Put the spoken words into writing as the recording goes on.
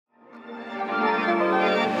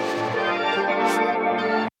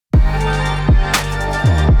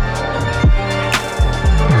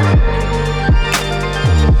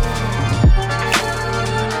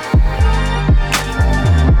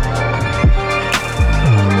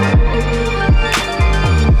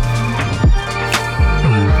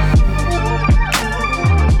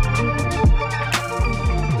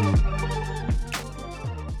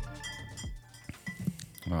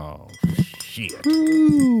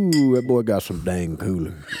Ooh, that boy got some dang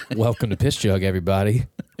coolers. Welcome to Piss Jug, everybody.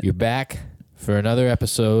 You're back for another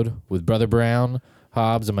episode with Brother Brown,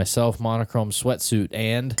 Hobbs, and myself, Monochrome Sweatsuit,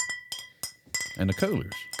 and the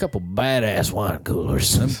coolers. a couple badass wine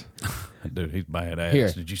coolers. Dude, he's badass.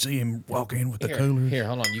 Here. Did you see him walk in with the Here, coolers? here,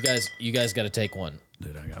 hold on. You guys got to take one.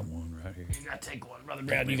 Dude, I got one right here. You got to take one, Brother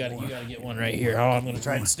Brown. You got to get one right here. Oh, I'm going to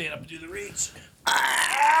try and stand up and do the reach.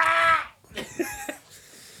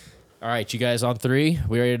 All right, you guys on three?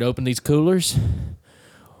 We ready to open these coolers?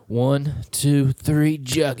 1, 2, 3,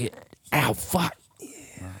 jug it. Ow, fuck.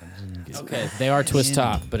 Okay, they are twist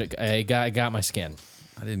top, but it got my skin.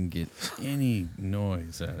 I didn't get any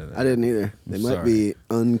noise out of that. I didn't either. They might be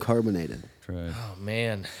uncarbonated. Tried. Oh,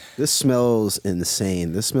 man. This smells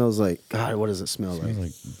insane. This smells like, God, what does it smell like?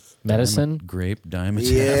 Like Medicine? grape diamond.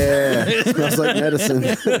 Yeah, it smells like medicine.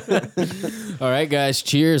 All right, guys,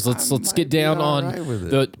 cheers. Let's get down on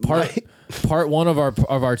the part one of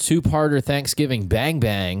our two-parter Thanksgiving Bang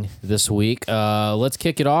Bang this week. Let's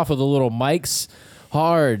kick it off with a little Mike's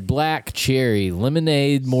Hard Black Cherry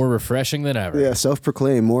Lemonade, more refreshing than ever. Yeah,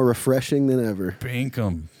 self-proclaimed, more refreshing than ever.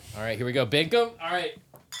 Binkum. All right, here we go. Binkum. All right.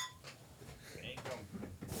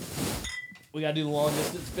 Binkum. We got to do the long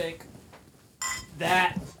distance bink.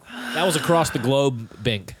 That was across the globe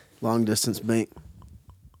bink. Long distance bank.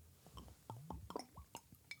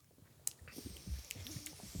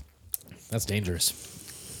 That's dangerous.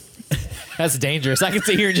 That's dangerous. I can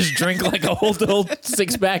sit here and just drink like a whole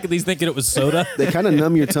six-pack of these thinking it was soda. They kind of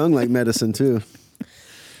numb your tongue like medicine, too.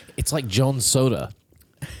 It's like Jones Soda.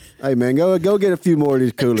 Hey, man, go get a few more of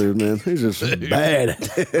these coolers, man. These are some bad.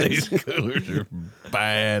 These coolers are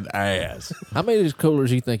bad ass. How many of these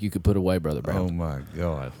coolers do you think you could put away, Brother Brown? Oh, my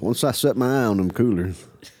God. Once I set my eye on them coolers.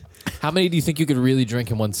 How many do you think you could really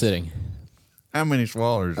drink in one sitting? How many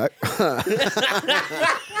swallowers?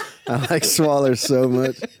 I like Swaller so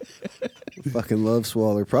much. Fucking love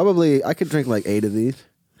Swaller. Probably, I could drink like 8 of these.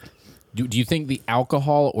 Do you think the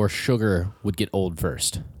alcohol or sugar would get old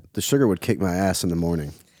first? The sugar would kick my ass in the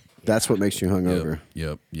morning. That's what makes you hungover.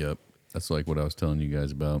 Yep. That's like what I was telling you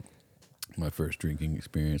guys about my first drinking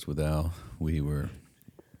experience with Al. We were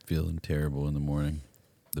feeling terrible in the morning.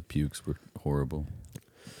 The pukes were horrible.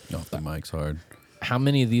 Off the mic's hard. How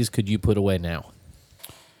many of these could you put away now?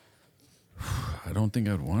 I don't think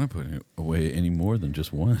I'd want to put it away any more than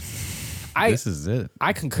just one. This is it.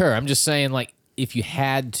 I concur. I'm just saying, like, if you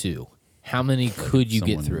had to, how many could you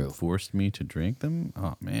get Someone through? forced me to drink them?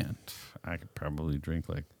 Oh, man. I could probably drink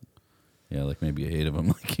like maybe 8 of them,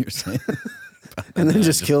 like you're saying. And then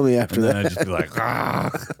just kill me after that. I'd just be like, ah.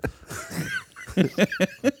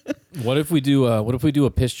 What if we do a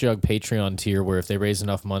Piss Jug Patreon tier where if they raise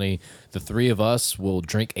enough money, the three of us will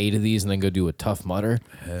drink 8 of these and then go do a Tough Mudder?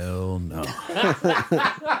 Hell no.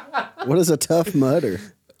 What is a Tough Mudder?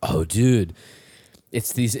 Oh, dude.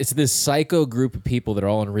 It's this psycho group of people that are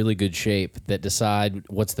all in really good shape that decide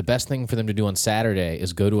what's the best thing for them to do on Saturday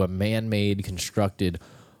is go to a man-made, constructed,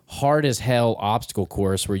 hard-as-hell obstacle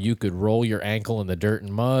course where you could roll your ankle in the dirt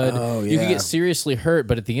and mud. Oh, You could yeah. get seriously hurt,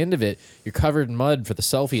 but at the end of it, you're covered in mud for the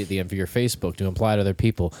selfie at the end for your Facebook to imply to other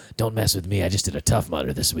people, don't mess with me, I just did a Tough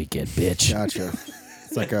Mudder this weekend, bitch. Gotcha.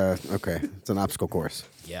 It's like it's an obstacle course.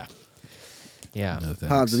 Yeah. Yeah. No thanks.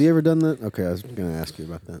 Hobbs, have you ever done that? Okay, I was going to ask you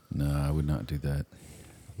about that. No, I would not do that.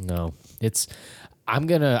 No.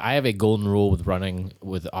 I have a golden rule with running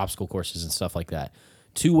with obstacle courses and stuff like that.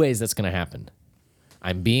 2 ways that's going to happen.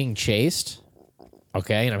 I'm being chased,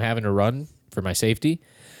 okay, and I'm having to run for my safety.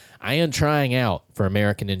 I am trying out for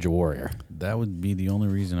American Ninja Warrior. That would be the only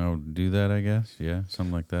reason I would do that, I guess. Yeah,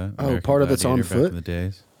 something like that. Oh, American part of it's on Gladiator foot? Back in the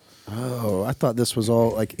days. Oh, I thought this was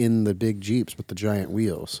all like in the big Jeeps with the giant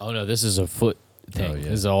wheels. Oh, no, this is a foot thing. Oh, yeah.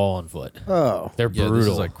 This is all on foot. Oh. They're Yeah, brutal.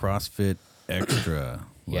 this is like CrossFit Extra.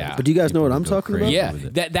 Yeah. But do you guys know people what I'm would go talking crazy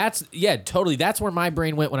about? Yeah, totally. That's where my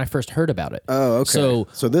brain went when I first heard about it. Oh, okay.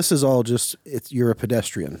 So this is all just, you're a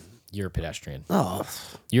pedestrian. you're a pedestrian. Oh.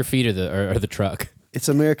 Your feet are the truck. It's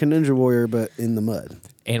American Ninja Warrior, but in the mud.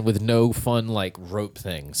 And with no fun, like, rope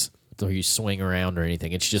things where you swing around or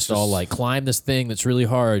anything. It's just all like, climb this thing that's really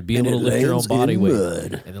hard, be able to lift your own body weight,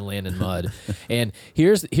 and then land in mud. And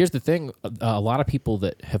here's the thing. A lot of people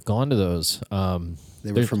that have gone to those...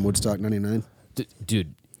 They were from Woodstock 99.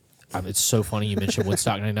 Dude, it's so funny you mentioned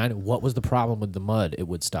Woodstock 99. What was the problem with the mud at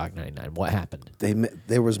Woodstock 99? What happened?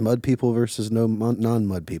 There was mud people versus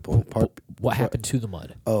non-mud people. What happened to the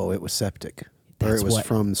mud? Oh, it was septic. Or That's it was what-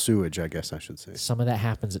 from sewage, I guess I should say. Some of that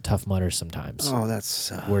happens at Tough Mudders sometimes. Oh, that's...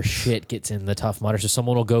 Where shit gets in the Tough Mudder. So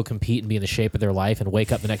someone will go compete and be in the shape of their life and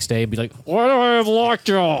wake up the next day and be like, why do I have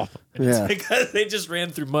lockjaw? And Yeah. it's because they just ran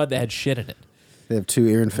through mud that had shit in it. They have 2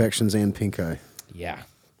 ear infections and pink eye. Yeah.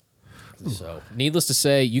 So, needless to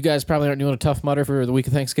say, you guys probably aren't doing a Tough Mudder for the week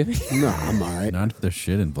of Thanksgiving. No, I'm all right. Not if there's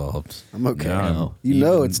shit involved. I'm okay. Now You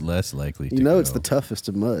know even it's less likely. You know it's the toughest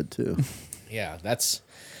of mud too. Yeah, that's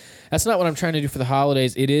not what I'm trying to do for the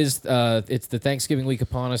holidays. It is it's the Thanksgiving week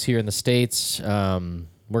upon us here in the States.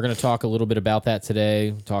 We're going to talk a little bit about that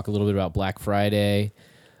today. Talk a little bit about Black Friday.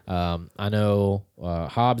 I know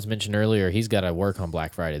Hobbs mentioned earlier he's got to work on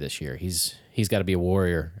Black Friday this year. He's got to be a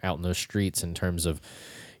warrior out in those streets in terms of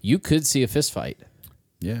you could see a fist fight.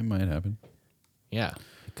 Yeah, it might happen. Yeah,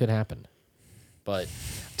 it could happen. But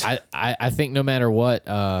I think no matter what,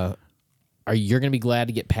 you're going to be glad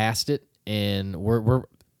to get past it. And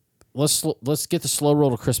let's get the slow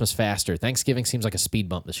roll to Christmas faster. Thanksgiving seems like a speed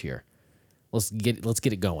bump this year. Let's get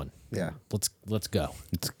it going. Yeah. Let's go.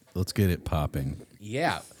 Let's get it popping.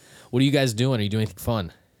 Yeah. What are you guys doing? Are you doing anything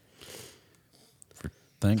fun? For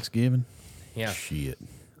Thanksgiving? Yeah. Shit.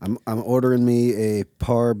 I'm ordering me a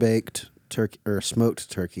par baked turkey or smoked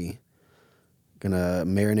turkey. Gonna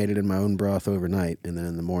marinate it in my own broth overnight, and then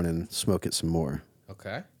in the morning smoke it some more.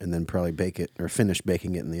 Okay. And then probably bake it or finish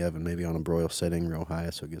baking it in the oven, maybe on a broil setting real high,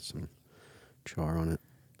 so it gets some char on it.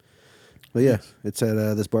 But yeah, it's at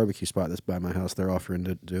this barbecue spot that's by my house. They're offering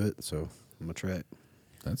to do it, so I'm gonna try it.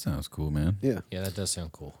 That sounds cool, man. Yeah. Yeah, that does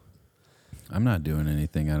sound cool. I'm not doing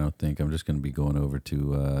anything, I don't think. I'm just going to be going over to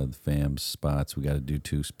the fam's spots. We got to do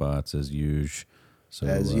 2 spots as usual. So,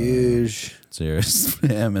 As usual. Sarah's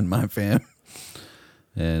fam and my fam.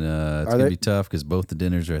 And it's going to be tough because both the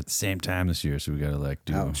dinners are at the same time this year. So we got to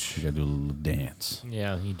do a little dance.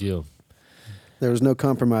 Yeah, you do. There was no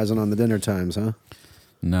compromising on the dinner times, huh?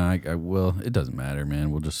 No, well, it doesn't matter,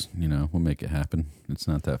 man. We'll just, we'll make it happen. It's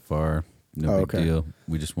not that far. No big deal.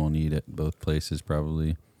 We just won't eat at both places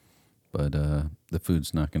probably. But the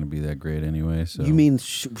food's not going to be that great anyway. So you mean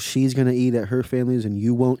she's going to eat at her family's and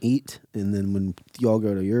you won't eat? And then when y'all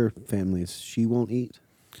go to your family's, she won't eat?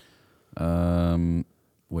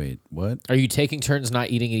 Wait, what? Are you taking turns not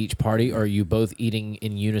eating at each party, or are you both eating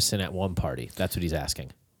in unison at one party? That's what he's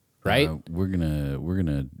asking. Right? We're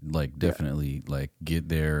gonna definitely get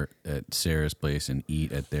there at Sarah's place and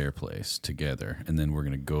eat at their place together, and then we're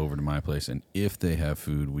gonna go over to my place, and if they have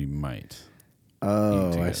food, we might.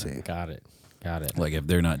 Oh, I see. Got it. Like if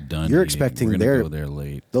they're not done, you're eating, expecting we're gonna go there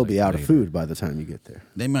late. They'll be out of food by the time you get there.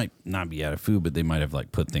 They might not be out of food, but they might have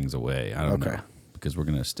put things away. I don't know, because we're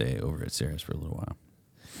gonna stay over at Sarah's for a little while.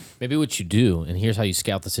 Maybe what you do, and here's how you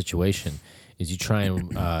scout the situation, is you try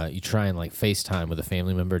and FaceTime with a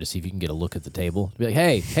family member to see if you can get a look at the table. Be like,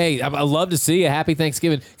 hey, I'd love to see you. Happy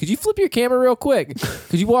Thanksgiving. Could you flip your camera real quick?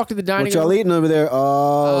 Could you walk to the dining room? What y'all eating over there?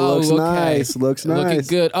 Oh, looks nice. Looks nice. Looking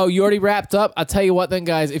good. Oh, you already wrapped up? I'll tell you what then,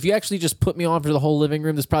 guys. If you actually just put me on for the whole living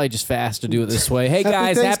room, that's probably just fast to do it this way. Hey,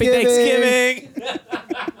 guys, happy Thanksgiving.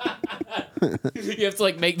 You have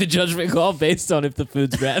to make the judgment call based on if the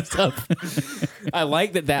food's wrapped up. I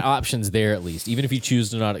like that option's there at least, even if you choose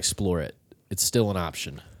to not explore it. It's still an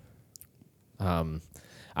option. I'm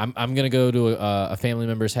gonna go to a family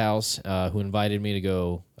member's house who invited me to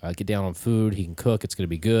go get down on food. He can cook. It's gonna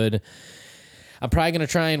be good. I'm probably gonna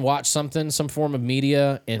try and watch some form of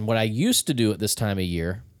media. And what I used to do at this time of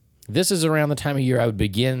year, this is around the time of year I would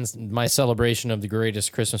begin my celebration of the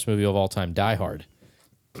greatest Christmas movie of all time, Die Hard.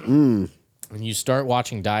 When you start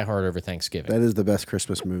watching Die Hard over Thanksgiving, that is the best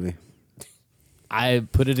Christmas movie. I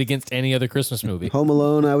put it against any other Christmas movie. Home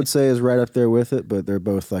Alone, I would say, is right up there with it, but they're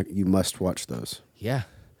both you must watch those. Yeah.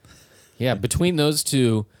 Yeah, between those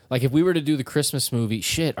two, if we were to do the Christmas movie,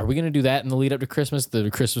 are we going to do that in the lead up to Christmas?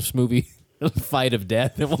 The Christmas movie Fight of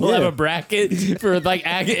Death, and we'll have a bracket for and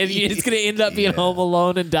it's going to end up being Home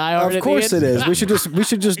Alone and Die Hard. Of course it is. We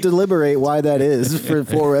should just deliberate why that is for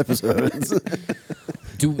 4 episodes.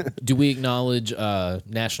 Do we acknowledge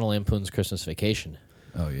National Lampoon's Christmas Vacation?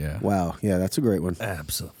 Oh yeah! Wow, yeah, that's a great one.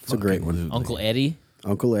 Absolutely, it's a great one. Uncle Eddie,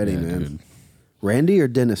 man. Dude. Randy or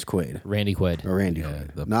Dennis Quaid? Randy Quaid. Or Randy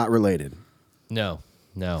Quaid. Not related. No.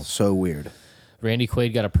 So weird. Randy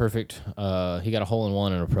Quaid got a perfect. He got a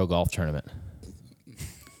hole-in-one in a pro golf tournament.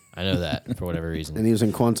 I know that for whatever reason. And he was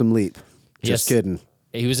in Quantum Leap. Just kidding.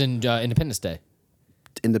 He was in Independence Day.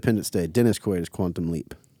 Independence Day. Dennis Quaid is Quantum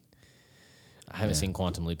Leap. I haven't seen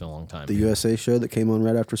Quantum Leap in a long time. The USA show that came on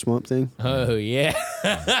right after Swamp Thing. Oh, yeah.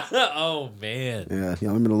 Oh, man. Yeah,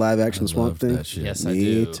 y'all remember the live-action Swamp Thing? That shit. Yes, I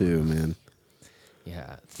do. Me too, man.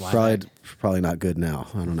 Yeah. Probably not good now.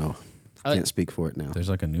 I don't know. Can't speak for it now. There's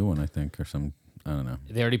a new one, I think, or some. I don't know.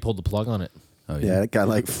 They already pulled the plug on it. Oh Yeah, it got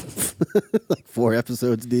like 4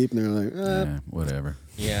 episodes deep, and they're like, whatever.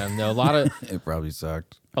 Yeah, no, a lot of It probably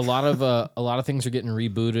sucked. a lot of things are getting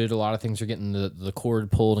rebooted. A lot of things are getting the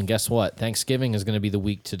cord pulled. And guess what? Thanksgiving is going to be the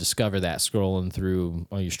week to discover that. Scrolling through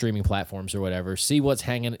on your streaming platforms or whatever, see what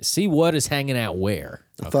is hanging out where.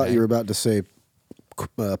 I thought you were about to say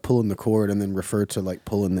pulling the cord and then refer to like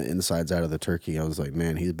pulling the insides out of the turkey. I was like,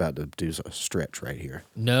 man, he's about to do a stretch right here.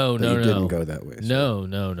 No, but he didn't go that way. So.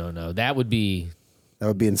 No. That would be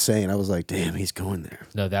insane. I was like, damn, he's going there.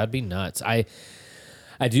 No, that would be nuts.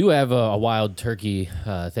 I do have a wild turkey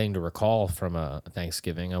thing to recall from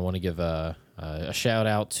Thanksgiving. I want to give a shout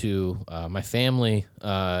out to my family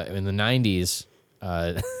in the 90s.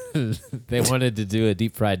 They wanted to do a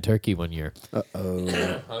deep fried turkey one year.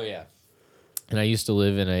 Uh-oh. Oh, yeah. And I used to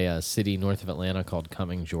live in a city north of Atlanta called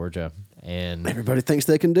Cumming, Georgia. And everybody thinks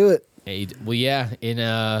they can do it. Well,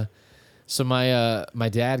 yeah. So my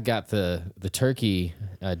dad got the turkey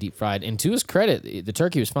deep fried. And to his credit, the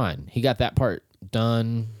turkey was fine. He got that part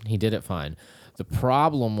done. He did it fine. The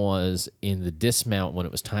problem was in the dismount when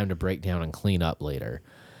it was time to break down and clean up later.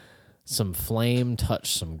 Some flame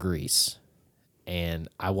touched some grease. And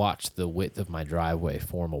I watched the width of my driveway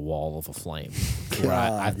form a wall of a flame. Where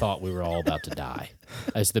I thought we were all about to die.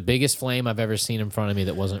 It's the biggest flame I've ever seen in front of me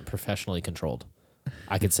that wasn't professionally controlled.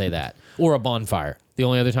 I could say that. Or a bonfire. The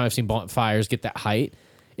only other time I've seen bonfires get that height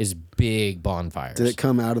is big bonfires. Did it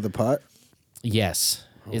come out of the pot? Yes.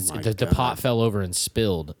 The pot fell over and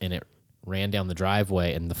spilled, and it ran down the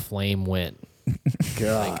driveway, and the flame went.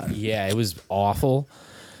 God. Yeah, it was awful.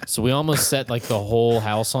 So we almost set like the whole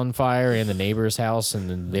house on fire, and the neighbor's house, and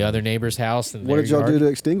then the other neighbor's house. And what did y'all do to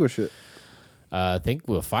extinguish it? I think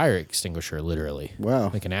with a fire extinguisher, literally.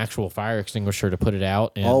 Wow. Like an actual fire extinguisher to put it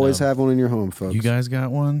out. And, always have one in your home, folks. You guys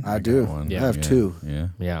got one? I do. One. Yeah. I have 2. Yeah.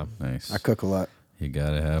 Yeah. Nice. I cook a lot. You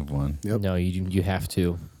got to have one. Yep. No, you have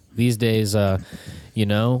to. These days, the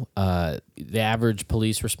average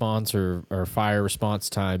police response or fire response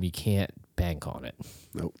time, you can't bank on it.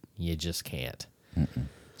 Nope. You just can't. Mm-mm.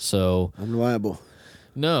 So unreliable.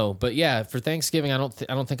 No, but yeah, for Thanksgiving, I don't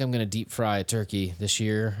think I'm going to deep fry a turkey this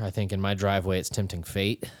year. I think in my driveway it's tempting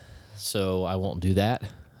fate, so I won't do that.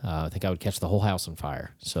 I think I would catch the whole house on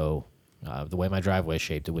fire. So the way my driveway is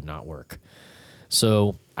shaped, it would not work.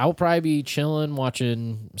 So I'll probably be chilling,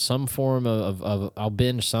 watching some form of I'll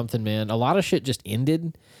binge something, man. A lot of shit just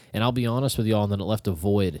ended, and I'll be honest with y'all, and then it left a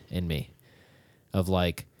void in me of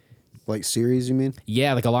like series, you mean?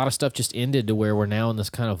 Yeah, like a lot of stuff just ended to where we're now in this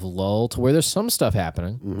kind of lull to where there's some stuff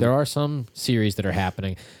happening. Mm-hmm. There are some series that are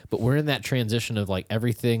happening, but we're in that transition of like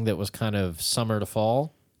everything that was kind of summer to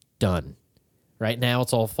fall, done. Right now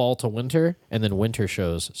it's all fall to winter, and then winter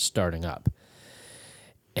shows starting up.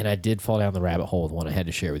 And I did fall down the rabbit hole with one I had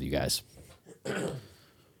to share with you guys.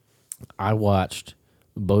 I watched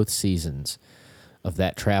both seasons of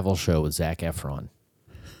that travel show with Zac Efron.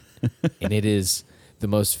 And it is the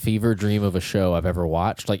most fever dream of a show I've ever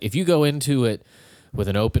watched. Like, if you go into it with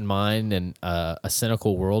an open mind and a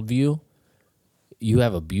cynical worldview, you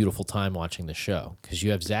have a beautiful time watching the show because you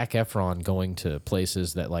have Zac Efron going to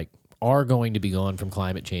places that like are going to be gone from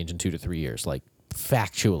climate change in 2 to 3 years. Like,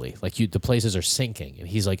 factually, like the places are sinking, and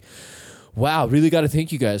he's like, wow, really got to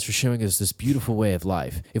thank you guys for showing us this beautiful way of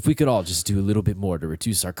life. If we could all just do a little bit more to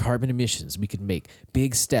reduce our carbon emissions, we could make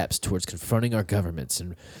big steps towards confronting our governments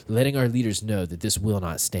and letting our leaders know that this will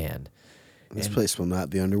not stand. This place will not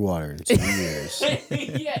be underwater in 2 years.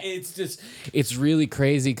 Yeah, it's really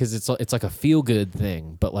crazy because it's like a feel good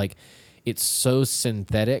thing, but like it's so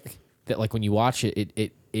synthetic that like when you watch it,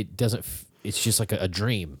 it doesn't. It's just like a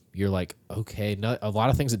dream. You're like, okay, a lot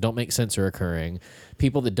of things that don't make sense are occurring.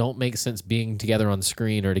 People that don't make sense being together on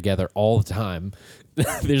screen are together all the time.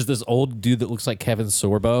 There's this old dude that looks like Kevin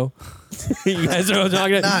Sorbo. You guys know what I'm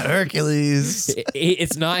talking about? Not Hercules.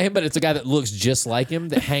 It's not him, but it's a guy that looks just like him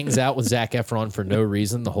that hangs out with Zac Efron for no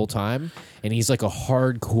reason the whole time. And he's like a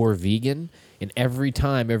hardcore vegan. And every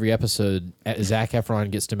episode, Zac Efron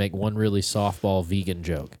gets to make one really softball vegan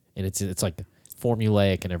joke. And it's like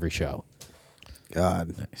formulaic in every show.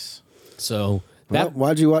 God. Nice. So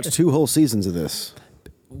why'd you watch 2 whole seasons of this?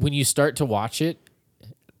 When you start to watch it,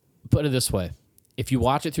 put it this way. If you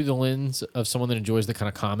watch it through the lens of someone that enjoys the kind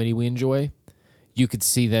of comedy we enjoy, you could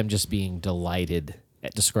see them just being delighted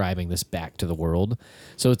at describing this back to the world.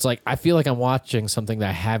 So it's like, I feel like I'm watching something that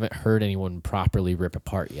I haven't heard anyone properly rip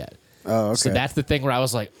apart yet. Oh, okay. So that's the thing where I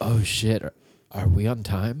was like, oh shit, are we on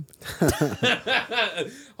time?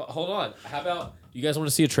 Hold on. How about, you guys want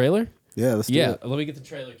to see a trailer? Yeah, let's do it. Let me get the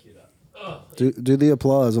trailer queued up. Do the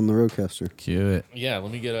applause on the roadcaster. Cue it. Yeah,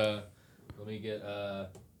 let me get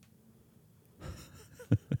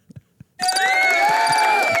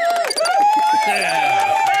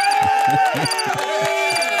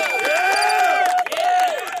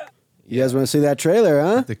You guys want to see that trailer,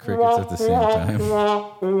 huh? The crickets at the same time.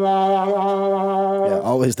 Yeah,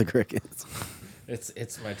 always the crickets.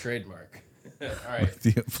 It's my trademark. All right.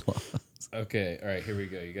 The applause. Okay. All right. Here we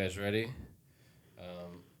go. You guys ready?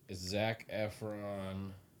 Is Zac Efron?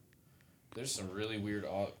 There's some really weird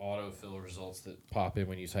autofill results that pop in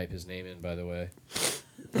when you type his name in. By the way,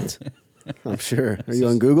 I'm sure. Are you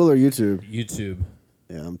on Google or YouTube? YouTube.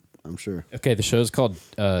 Yeah, I'm sure. Okay. The show's called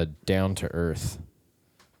Down to Earth.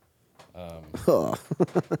 Oh.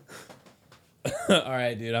 All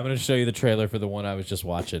right, dude. I'm gonna show you the trailer for the one I was just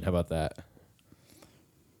watching. How about that?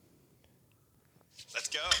 Let's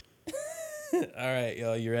go. All right,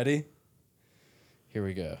 y'all. You ready? Here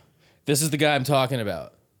we go. This is the guy I'm talking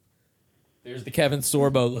about. There's the Kevin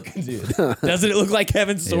Sorbo looking dude. Doesn't it look like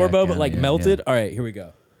Kevin Sorbo, but like melted? Yeah. All right, here we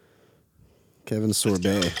go. Kevin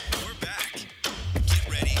Sorbet. We're back. Get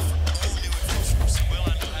ready for all new adventures. We'll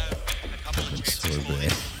have a couple of chances to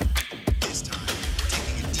win. This time, we're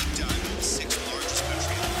taking a deep dive into the 6th largest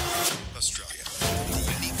country on Earth, Australia. With a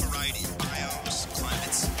unique variety of biomes,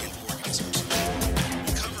 climates, and organisms.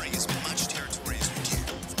 Covering as much territory as we can,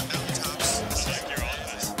 from mountaintops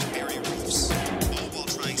to barrier reefs, all while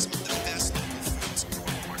trying some of the best local foods and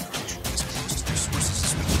growing our country as close to their sources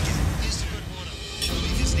as we can get. We'll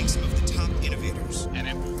be visiting some of the top innovators. And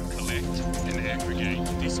it will collect and aggregate,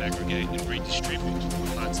 disaggregate, and redistribute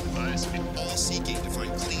parts of the biosphere. All seeking to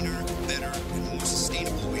find cleaner, better, and more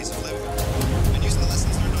sustainable ways of living. And using the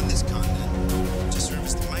lessons learned on this continent to serve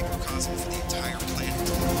as the microcosm for the entire planet.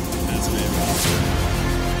 That's it.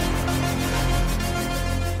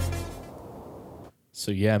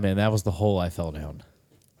 So yeah, man, that was the hole I fell down.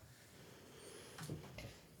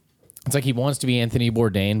 It's like he wants to be Anthony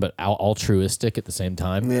Bourdain, but altruistic at the same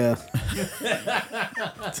time. Yeah.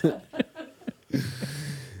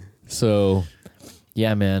 So,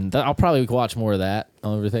 yeah, man, I'll probably watch more of that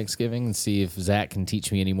over Thanksgiving and see if Zach can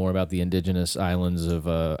teach me any more about the indigenous islands of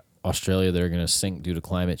Australia that are going to sink due to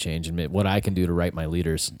climate change and what I can do to right my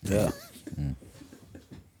leaders. Yeah.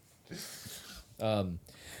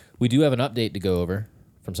 We do have an update to go over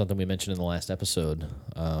from something we mentioned in the last episode.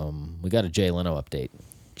 We got a Jay Leno update.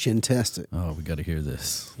 Chintastic. Oh, we got to hear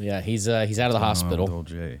this. Yeah, he's out of the hospital. Old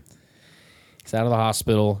Jay. He's out of the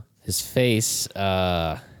hospital. His face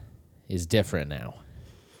is different now.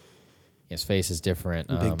 His face is different.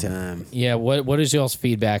 Big time. Yeah, what is y'all's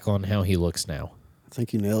feedback on how he looks now? I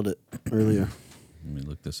think you nailed it earlier. Let me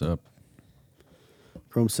look this up.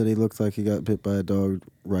 Rome said he looked like he got bit by a dog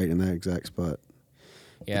right in that exact spot.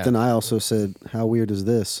 Yeah, But then I also said, how weird is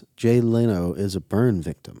this? Jay Leno is a burn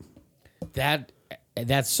victim.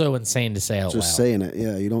 that's so insane to say out Just loud. saying it.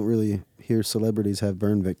 Yeah, you don't really hear celebrities have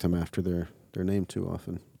burn victim after their name too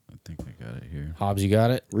often. I think I got it here. Hobbs, you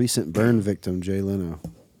got it? Recent burn victim, Jay Leno.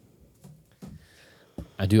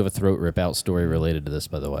 I do have a throat rip out story related to this,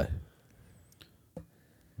 by the way.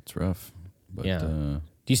 It's rough. But, Yeah. Do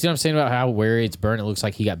you see what I'm saying about how where it's burned? It looks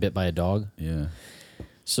like he got bit by a dog. yeah.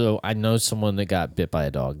 So I know someone that got bit by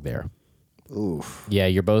a dog there. Oof. Yeah,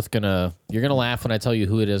 you're gonna laugh when I tell you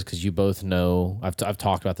who it is because you both know. I've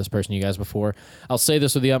talked about this person to you guys before. I'll say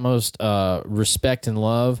this with the utmost respect and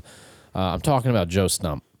love. I'm talking about Joe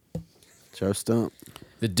Stump. Joe Stump.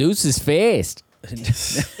 The deuce is fast. The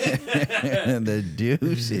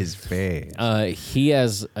deuce is fast. He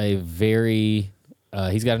has a very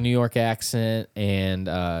he's got a New York accent,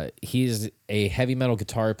 and he's a heavy metal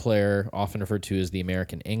guitar player, often referred to as the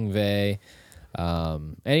American Yngwie.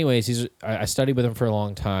 Anyways, I studied with him for a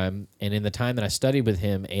long time, and in the time that I studied with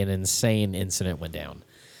him, an insane incident went down.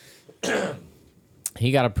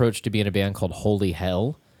 He got approached to be in a band called Holy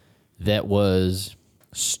Hell that was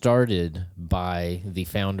started by the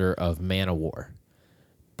founder of Manowar,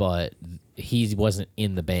 but he wasn't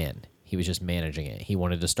in the band. He was just managing it. He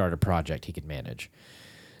wanted to start a project he could manage.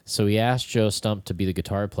 So he asked Joe Stump to be the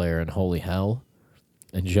guitar player in Holy Hell,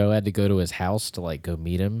 and Joe had to go to his house to go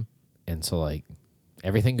meet him. And so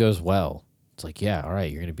everything goes well. It's like, yeah, all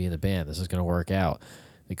right, you're going to be in the band. This is going to work out.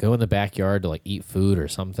 They go in the backyard to eat food or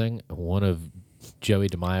something. One of Joey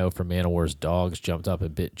DeMaio from Manowar's dogs jumped up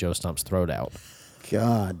and bit Joe Stump's throat out.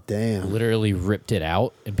 God damn. Literally ripped it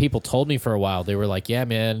out. And people told me for a while, they were like, yeah,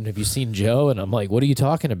 man, have you seen Joe? And I'm like, what are you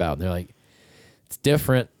talking about? And they're like, it's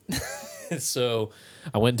different. So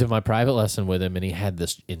I went to my private lesson with him, and he had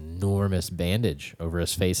this enormous bandage over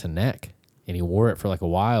his face and neck. And he wore it for a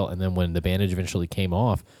while. And then when the bandage eventually came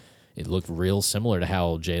off, it looked real similar to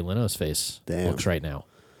how Jay Leno's face looks right now.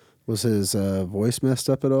 Was his voice messed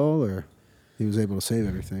up at all, or he was able to save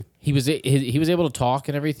everything? He was able to talk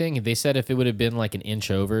and everything. They said if it would have been an inch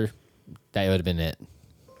over, that would have been it.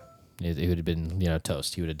 It would have been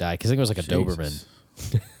toast. He would have died because I think it was a Doberman.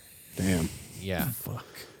 Damn. Yeah. Fuck.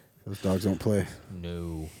 Those dogs don't play.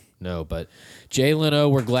 No. But Jay Leno,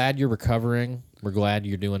 we're glad you're recovering. We're glad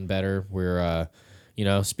you're doing better. We're,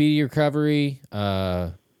 speedy recovery.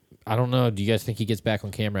 I don't know. Do you guys think he gets back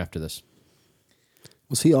on camera after this?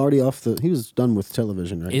 Was he already off he was done with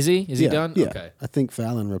television, right? Is he? Is he done? Yeah. Okay. I think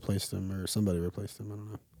Fallon replaced him or somebody replaced him. I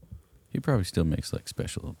don't know. He probably still makes like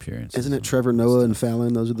special appearances. Isn't it Trevor Noah and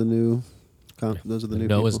Fallon? Those are the new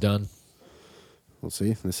Noah's people. done. We'll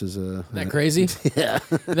see. This is Isn't that crazy? Yeah.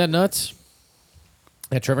 Isn't that nuts?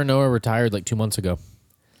 Yeah, Trevor Noah retired like 2 months ago.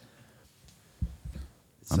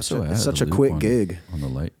 I'm so it's such a quick gig on the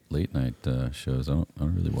late night shows. I don't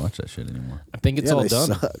really watch that shit anymore. I think it's all they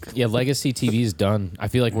done. suck. Yeah, Legacy TV's done. I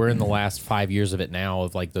feel like we're in the last 5 years of it now,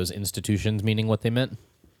 of like those institutions meaning what they meant.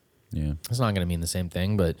 Yeah, It's not going to mean the same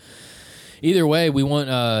thing, but either way, we want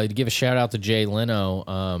to give a shout out to Jay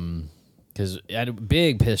Leno. Because a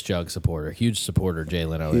big piss jug supporter, huge supporter, Jay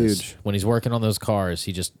Leno is. Huge. When he's working on those cars,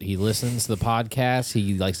 he listens to the podcast.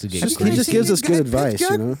 He likes to get He greasy. just gives us good advice,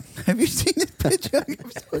 you know. Have you seen this picture?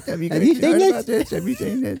 Have you seen heard about this? Have you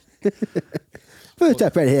seen this? Put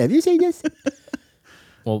up right here. Have you seen this?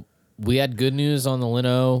 Well, we had good news on the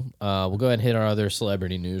Leno. We'll go ahead and hit our other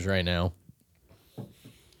celebrity news right now.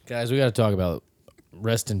 Guys, we got to talk about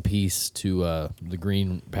rest in peace to the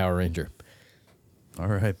Green Power Ranger.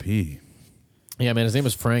 R.I.P. Yeah, man, his name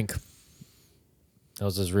was Frank. That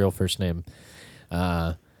was his real first name.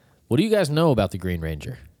 What do you guys know about the Green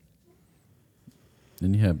Ranger?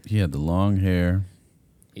 Then he had the long hair.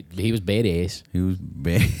 He was badass. He was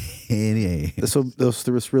badass.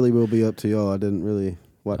 This really will be up to y'all. I didn't really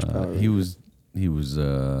watch Power He Rangers. was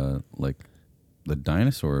like the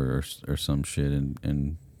dinosaur or some shit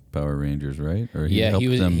in Power Rangers, right? Or Yeah, helped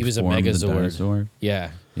them he was a form the Megazord. dinosaur?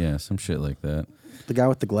 Yeah. Yeah, some shit like that. The guy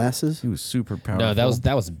with the glasses? He was super powerful. No,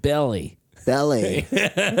 that was Belly. Belly.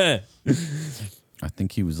 I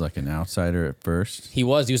think he was like an outsider at first, He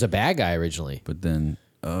was a bad guy originally, but then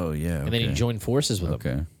and then he joined forces with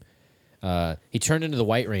him. Okay. He turned into the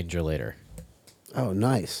White Ranger later. Oh,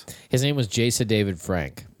 nice. His name was Jason David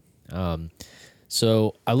Frank.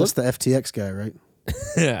 So I That's looked. the FTX guy, right?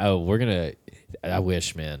 I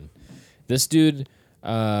wish, man. This dude,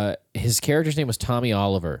 his character's name was Tommy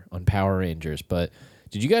Oliver on Power Rangers. But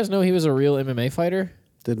did you guys know he was a real MMA fighter?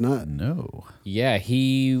 Did not. No. Yeah,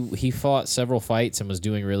 he fought several fights and was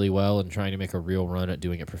doing really well and trying to make a real run at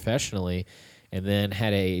doing it professionally, and then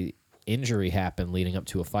had a injury happen leading up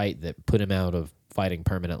to a fight that put him out of fighting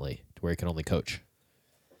permanently to where he can only coach.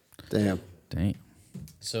 Damn.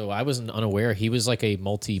 So I was unaware. He was like a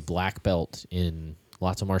multi-black belt in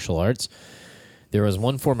lots of martial arts. There was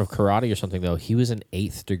one form of karate or something, though. He was an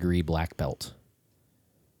 8th degree black belt.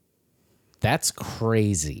 That's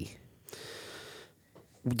crazy.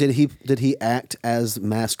 Did he act as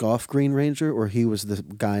mask off Green Ranger, or he was the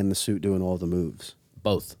guy in the suit doing all the moves?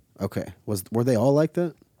 Both. Okay. Were they all like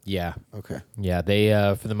that? Yeah. Okay. Yeah, they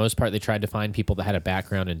for the most part they tried to find people that had a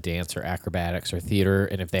background in dance or acrobatics or theater,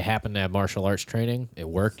 and if they happened to have martial arts training, it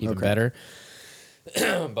worked even better.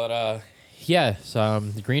 But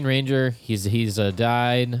the Green Ranger, he's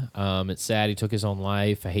died. It's sad he took his own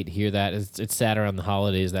life. I hate to hear that. It's sad around the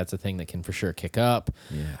holidays. That's a thing that can for sure kick up.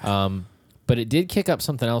 Yeah. But it did kick up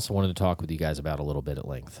something else I wanted to talk with you guys about a little bit at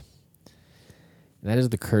length. And that is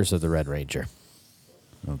the curse of the Red Ranger.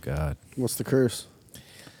 Oh God. What's the curse?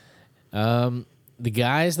 The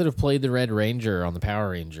guys that have played the Red Ranger on the Power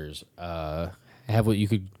Rangers have what you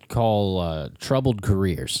could call troubled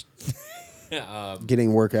careers.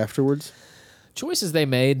 Getting work afterwards? Choices they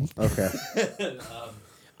made. Okay.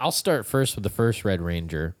 I'll start first with the first Red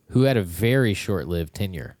Ranger, who had a very short-lived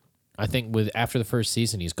tenure. I think after the first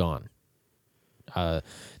season, he's gone.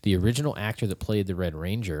 The original actor that played the Red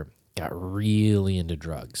Ranger got really into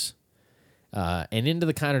drugs. And into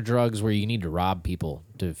the kind of drugs where you need to rob people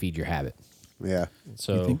to feed your habit. Yeah.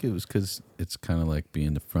 So I think it was because it's kind of like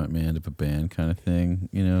being the front man of a band kind of thing,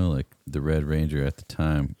 you know, like the Red Ranger at the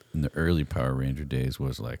time in the early Power Ranger days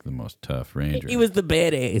was like the most tough Ranger. he was the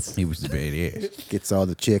badass. He was the badass. Gets all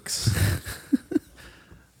the chicks.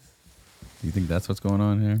 Do you think that's what's going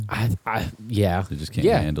on here? Yeah. They just can't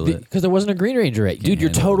handle it? Because there wasn't a Green Ranger yet. Dude, you're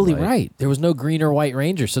handle totally life. right. There was no Green or White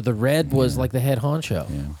Ranger, so the Red was like the head honcho.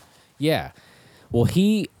 Yeah. Yeah. Well,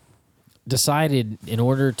 he decided in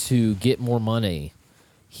order to get more money,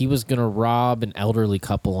 he was going to rob an elderly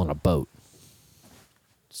couple on a boat.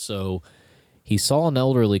 So he saw an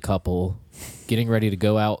elderly couple getting ready to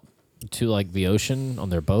go out to like the ocean on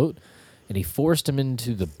their boat, and he forced him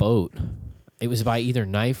into the boat. It was by either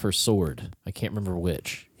knife or sword. I can't remember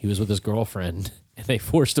which. He was with his girlfriend, and they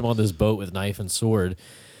forced him on this boat with knife and sword.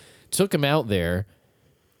 Took him out there,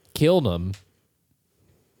 killed them,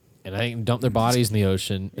 and I think dumped their bodies in the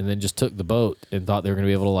ocean, and then just took the boat and thought they were going to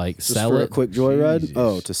be able to like Just sell for it. a quick joyride? Jesus.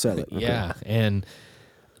 Oh, to sell it. Okay. Yeah, and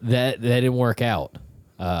that didn't work out.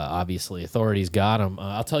 Obviously, authorities got him.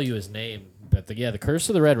 I'll tell you his name, but the Curse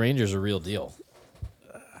of the Red Ranger is a real deal.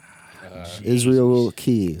 Israel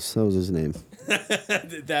Keys. That was his name.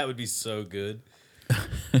 That would be so good.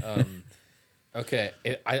 Okay,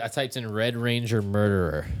 I typed in Red Ranger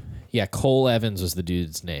murderer. Yeah, Cole Evans was the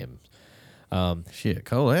dude's name. Shit,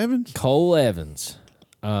 Cole Evans? Cole Evans.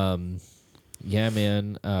 Yeah,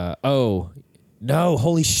 man. Oh, no,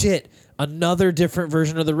 holy shit. Another different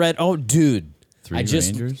version of the Red. Oh, dude. Three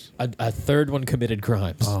Rangers? A third one committed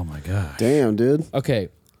crimes. Oh, my God. Damn, dude. Okay,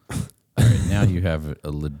 All right, now you have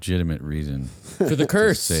a legitimate reason for the to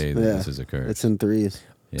curse. say that Yeah. this is a curse. It's in threes.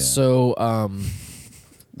 Yeah. So,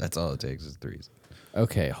 That's all it takes is threes.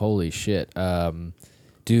 okay, holy shit.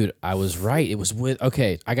 Dude, I was right. It was with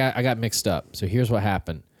okay, I got mixed up. So here's what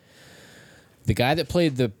happened. The guy that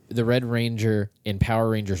played the Red Ranger in Power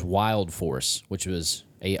Rangers Wild Force, which was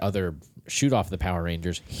a other shoot off the Power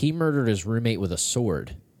Rangers, he murdered his roommate with a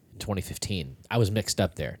sword in 2015. I was mixed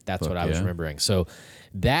up there. That's what I was yeah. remembering. So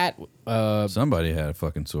that Somebody had a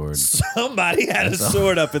fucking sword. somebody had a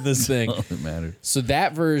sword up in this thing. All that mattered. So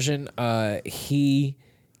that version, he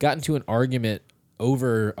got into an argument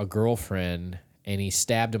over a girlfriend, and he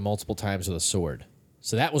stabbed him multiple times with a sword.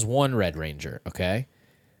 So that was one Red Ranger, okay?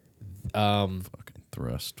 Fucking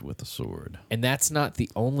thrust with a sword. And that's not the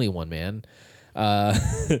only one, man.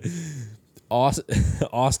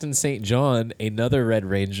 Austin St. John, another Red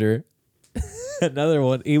Ranger, another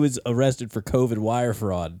one, he was arrested for COVID wire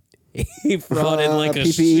fraud. He frauded like a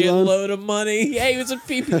PPE loan? shitload of money. Yeah, he was a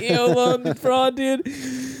PPO loan fraud, dude.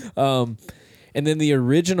 And then the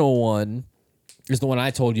original one is the one I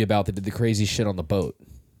told you about that did the crazy shit on the boat.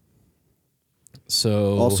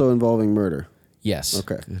 So Also involving murder. yes,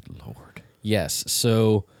 Okay. Good Lord. yes.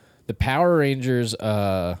 So the Power Rangers,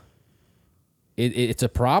 it's a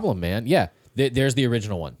problem, man. Yeah, there's the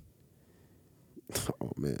original one.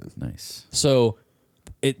 Oh, man. Nice. So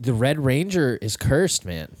the Red Ranger is cursed,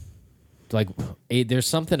 man. Like, there's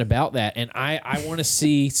something about that, and I want to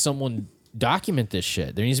see someone document this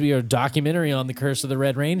shit. There needs to be a documentary on the curse of the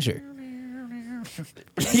Red Ranger.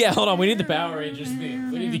 Yeah, hold on. We need the Power Rangers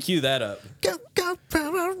theme. We need to cue that up. Go, go,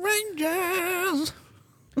 Power Rangers!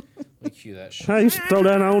 Let me cue that shit. I used to throw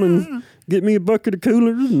that on and get me a bucket of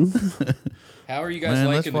coolers. And How are you guys Man,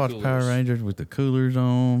 let's liking the watch coolers? Power Rangers with the coolers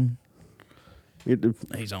on. get the,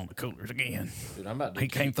 He's on the coolers again. Dude, I'm about to He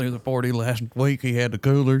came through the party last week. He had the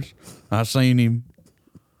coolers. I seen him.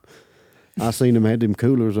 I seen him had them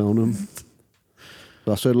coolers on them.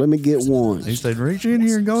 So I said, let me get one. He said, reach in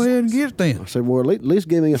here and go ahead and get them. I said, well, at least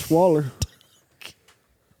give me a swaller.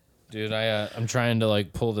 Dude, I'm trying to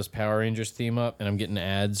like pull this Power Rangers theme up, and I'm getting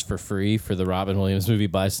ads for free for the Robin Williams movie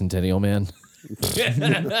Bicentennial Man.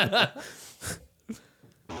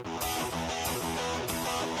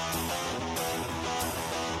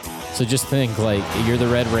 So just think, like, you're the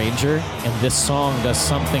Red Ranger, and this song does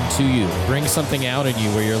something to you, brings something out in you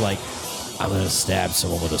where you're like, I'm gonna stab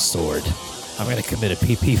someone with a sword. I'm gonna commit a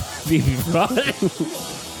PP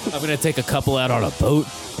fraud. I'm gonna take a couple out on a boat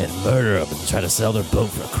and murder them and try to sell their boat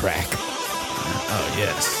for crack. Oh,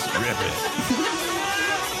 yes. Rip it.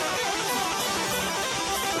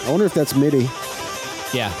 I wonder if that's MIDI.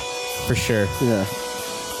 Yeah, for sure. Yeah.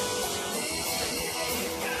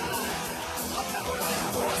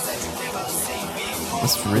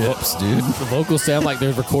 This rips, dude. The vocals sound like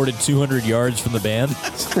they're recorded 200 yards from the band.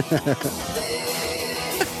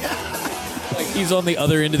 Like he's on the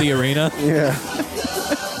other end of the arena. Yeah.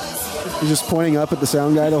 He's just pointing up at the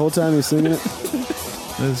sound guy the whole time he's singing it.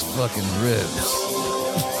 This fucking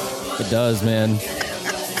rips. It does, man.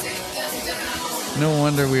 No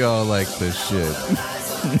wonder we all like this shit.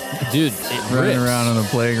 Dude, it Running rips. around on the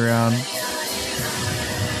playground.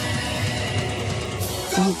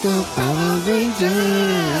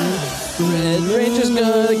 Red Ranger's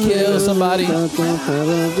gonna kill somebody.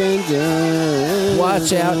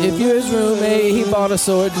 Watch out if you're his roommate, he bought a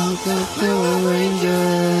sword.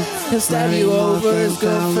 He'll stab you over his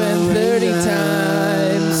girlfriend 30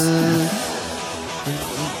 times.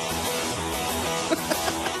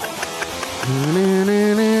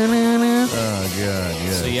 Oh, God,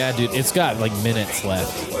 yeah. So yeah, dude, it's got like minutes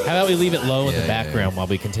left. How about we leave it low in the background while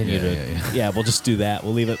we continue to? Yeah. We'll just do that.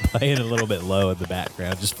 We'll leave it playing a little bit low in the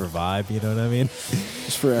background just for vibe. You know what I mean?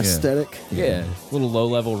 Just for aesthetic. Yeah, little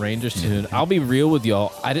low-level Rangers tune. I'll be real with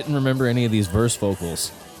y'all. I didn't remember any of these verse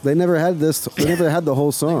vocals. They never had this. They never had the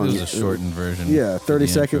whole song. It was a shortened version. Yeah, 30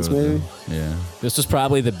 seconds maybe. Yeah. This was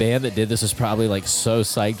probably the band that did this was probably like so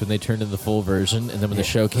psyched when they turned in the full version, and then when the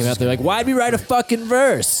show came out, they're like, "Why'd we write a fucking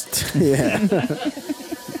verse?" Yeah.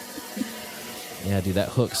 Yeah, dude, that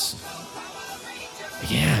hooks.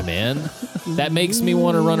 Yeah, man, that makes me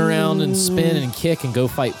want to run around and spin and kick and go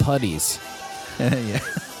fight putties. Yeah.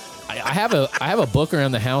 I have a book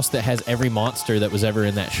around the house that has every monster that was ever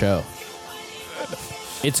in that show.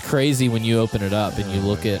 It's crazy when you open it up and you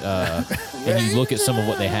look at some of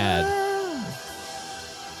what they had.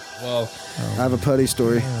 Well, I have a putty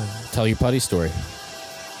story. tell your putty story.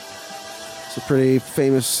 It's a pretty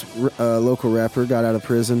famous local rapper. Got out of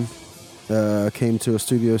prison. Came to a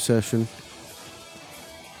studio session.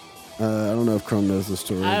 I don't know if Chrome knows the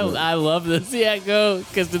story. I love this. Yeah, go.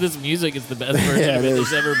 Because to this music, it's the best version of it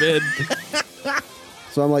there's ever been.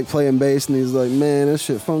 So I'm like playing bass, and he's like, "Man, that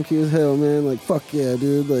shit funky as hell, man. Like, fuck yeah,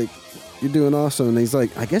 dude. Like, you're doing awesome." And he's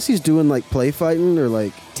like, I guess he's doing like play fighting or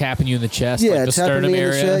like Tapping you in the chest, yeah, like the tapping sternum me in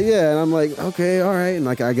the area. chest. Yeah, and I'm like, okay, all right. And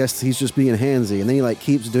like, I guess he's just being handsy, and then he like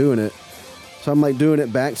keeps doing it. So I'm like doing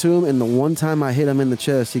it back to him, and the one time I hit him in the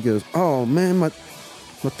chest, he goes, "Oh man, my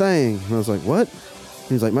thing." And I was like, "What?" And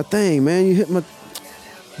he's like, "My thing, man. You hit my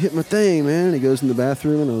thing, man." And he goes in the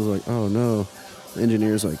bathroom, and I was like, "Oh no." The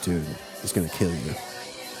engineer's like, "Dude, he's gonna kill you."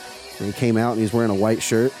 And he came out, and he's wearing a white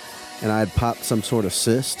shirt, and I had popped some sort of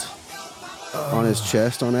cyst on his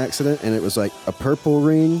chest on accident, and it was like a purple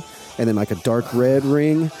ring, and then like a dark red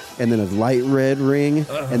ring, and then a light red ring,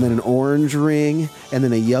 and then an orange ring, and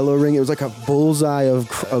then a yellow ring. It was like a bullseye of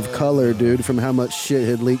color, dude, from how much shit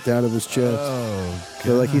had leaked out of his chest. Oh,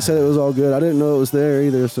 So like he said it was all good. I didn't know it was there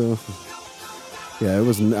either, so yeah, it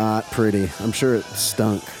was not pretty. I'm sure it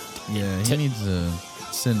stunk. Yeah, he needs to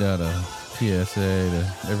send out a PSA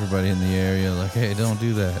to everybody in the area, like, hey, don't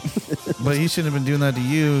do that. But he shouldn't have been doing that to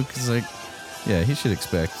you, because, like, yeah, he should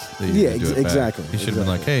expect that you do it back. Exactly. He should have been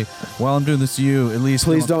like, hey, while I'm doing this to you, at least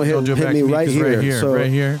Please don't hit do it me back to right 'cause here. So-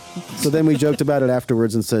 right here. So then we joked about it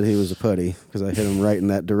afterwards and said he was a putty because I hit him right in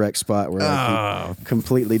that direct spot where like, he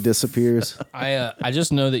completely disappears. I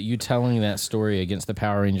just know that you telling that story against the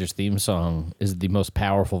Power Rangers theme song is the most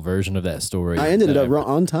powerful version of that story. I ended it that up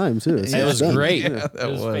on time too. It was great. Yeah, that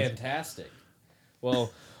it was was. fantastic.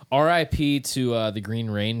 Well, R.I.P. to the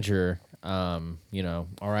Green Ranger.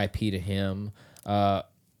 R.I.P. to him.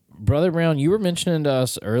 Brother Brown, you were mentioning to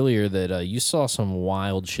us earlier that you saw some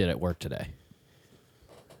wild shit at work today.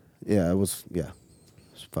 Yeah, it was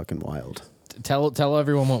fucking wild. Tell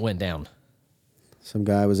everyone what went down. Some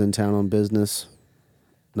guy was in town on business,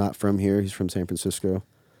 not from here. He's from San Francisco.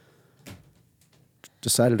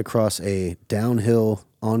 Decided to cross a downhill,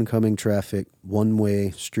 oncoming traffic,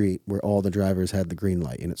 one-way street where all the drivers had the green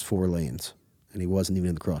light, and it's 4 lanes, and he wasn't even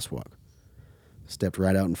in the crosswalk. Stepped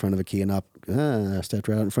right out in front of a stepped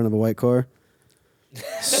right out in front of a white car.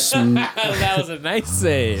 That was a nice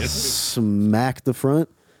save. Smacked the front.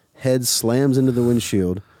 Head slams into the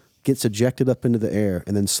windshield, gets ejected up into the air,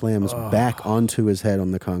 and then slams back onto his head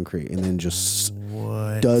on the concrete, and then just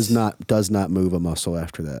does not move a muscle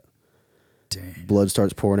after that. Damn. Blood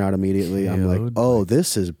starts pouring out immediately. I'm like, oh,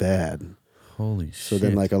 this is bad. Holy shit. So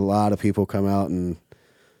then, like, a lot of people come out, and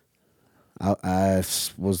I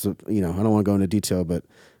was, I don't want to go into detail, but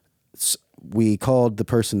we called the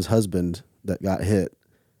person's husband that got hit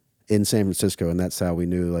in San Francisco, and that's how we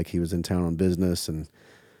knew, like, he was in town on business, and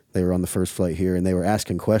they were on the first flight here, and they were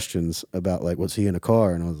asking questions about, like, was he in a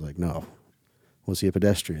car? And I was like, no. Was he a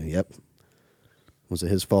pedestrian? Yep. Was it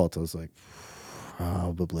his fault? I was like,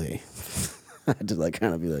 probably. I had to, like,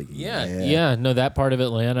 kind of be like, Yeah. No, that part of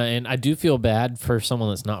Atlanta, and I do feel bad for someone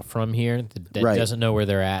that's not from here that Right. doesn't know where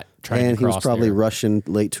they're at. Trying And to he was cross probably there. rushing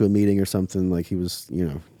late to a meeting or something. Like, he was,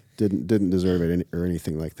 didn't deserve it or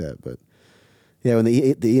anything like that. But yeah, when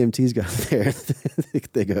the EMTs got there,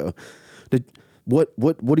 they go, "What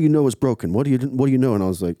do you know is broken? What do you know?" And I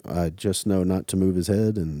was like, "I just know not to move his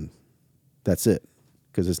head, and that's it,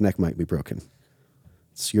 because his neck might be broken.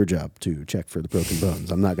 It's your job to check for the broken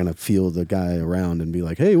bones. I'm not gonna feel the guy around and be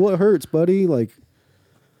like, hey, what hurts, buddy?" Like,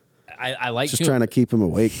 I like just trying to keep him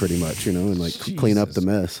awake, pretty much, and like clean up the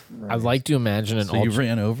mess. I'd like to imagine an So you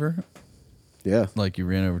ran over? Yeah. Like you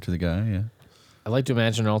ran over to the guy, yeah. I'd like to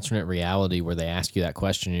imagine an alternate reality where they ask you that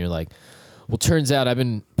question and you're like, well, turns out I've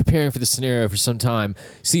been preparing for this scenario for some time.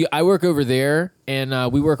 See, I work over there,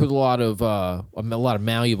 and we work with a lot of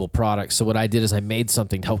malleable products. So what I did is I made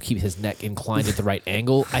something to help keep his neck inclined at the right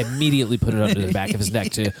angle. I immediately put it under the back of his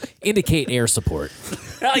neck to indicate air support.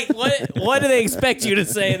 Like, what do they expect you to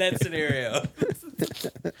say in that scenario?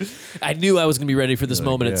 I knew I was going to be ready for this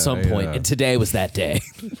moment at some point, and today was that day.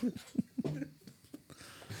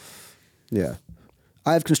 Yeah.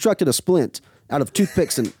 I've constructed a splint out of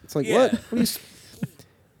toothpicks, and it's like, Yeah. what? What are you?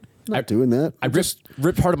 I'm not doing that. I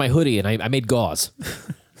ripped part of my hoodie and I made gauze.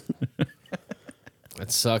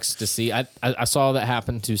 It sucks to see. I saw that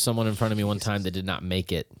happen to someone in front of me one time that did not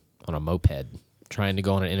make it on a moped. Trying to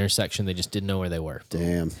go on an intersection, they just didn't know where they were.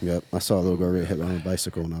 Damn. Yep. I saw a little girl get hit on a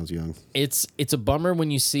bicycle when I was young. It's a bummer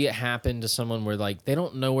when you see it happen to someone where like they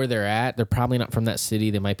don't know where they're at. They're probably not from that city.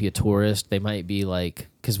 They might be a tourist. They might be like,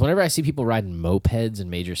 because whenever I see people riding mopeds in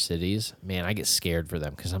major cities, man, I get scared for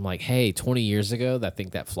them because I'm like, hey, 20 years ago, I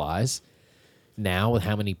think that flies. Now with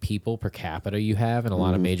how many people per capita you have in a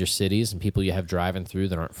lot of major cities and people you have driving through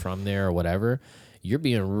that aren't from there or whatever, you're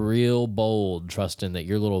being real bold trusting that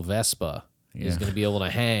your little Vespa is going to be able to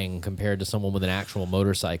hang compared to someone with an actual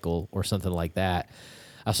motorcycle or something like that.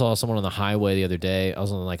 I saw someone on the highway the other day. I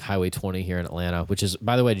was on like Highway 20 here in Atlanta, which is,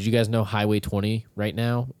 by the way, did you guys know Highway 20 right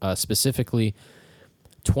now? Specifically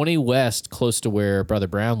 20 West, close to where Brother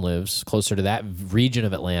Brown lives, closer to that region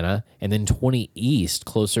of Atlanta, and then 20 East,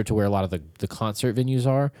 closer to where a lot of the concert venues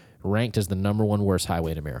are, ranked as the #1 worst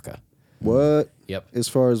highway in America. What? Yep. As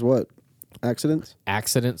far as what? Accidents?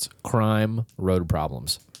 Accidents, crime, road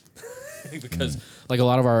problems. Because like a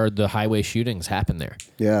lot of the highway shootings happen there.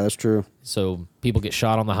 Yeah, that's true. So people get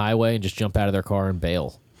shot on the highway and just jump out of their car and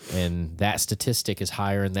bail. And that statistic is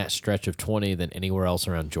higher in that stretch of 20 than anywhere else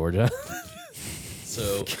around Georgia.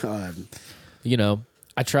 So, God. you know,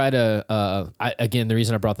 I try to, again, the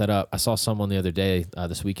reason I brought that up, I saw someone the other day,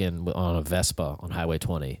 this weekend on a Vespa on Highway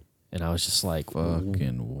 20. And I was just like,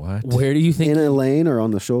 Fucking what? where do you think? In a lane or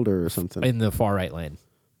on the shoulder or something? In the far right lane.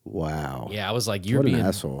 Wow. Yeah, I was like, you're What an being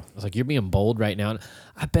asshole. I was like, you're being bold right now. And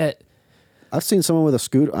I bet. I've seen someone with a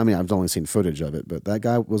scooter. I mean, I've only seen footage of it, but that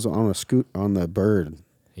guy was on a on the Bird.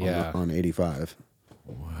 Yeah. On 85.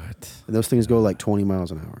 What? And those things go like 20 miles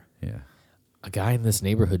an hour. Yeah. A guy in this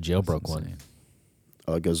neighborhood jailbroke one. Insane.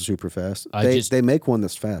 Oh, it goes super fast. I They make one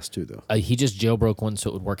that's fast too, though. He just jailbroke one so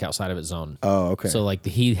it would work outside of its zone. Oh, okay. So like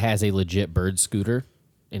he has a legit Bird scooter,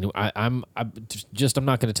 and I'm not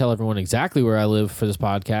going to tell everyone exactly where I live for this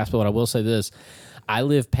podcast, but what I will say this: I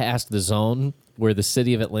live past the zone where the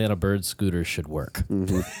city of Atlanta Bird scooters should work.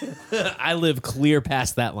 I live clear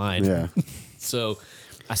past that line. Yeah. So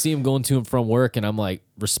I see him going to and from work, and I'm like,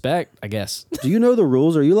 respect, I guess. Do you know the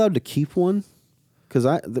rules? Are you allowed to keep one? Because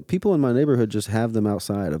the people in my neighborhood just have them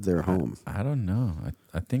outside of their home. I don't know.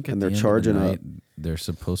 I think at And the they're end charging of the up. night, they're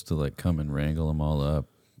supposed to like come and wrangle them all up,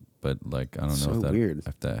 but like I don't So know weird.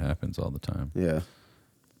 if that happens all the time Yeah.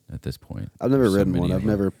 at this point. I've never There's so ridden many one. of I've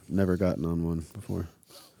them. never gotten on one before.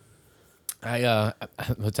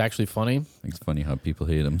 What's actually funny, It's funny how people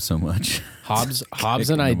hate them so much. Hobbs and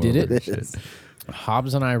Kicking I them did over it. and shit.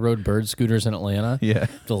 Hobbs and I rode Bird scooters in Atlanta. Yeah.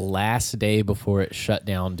 The last day before it shut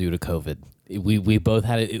down due to COVID. We both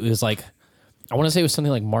had it. It was like, I want to say it was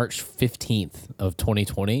something like March 15th of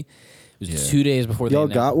 2020. It was 2 days before they Y'all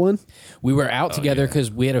announced. got one? We were out together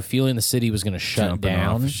because we had a feeling the city was going to shut Jumping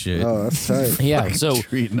down. off shit. Oh, that's tight. Yeah, so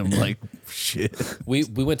treating them like shit. we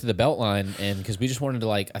went to the Beltline and because we just wanted to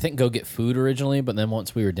I think go get food originally, but then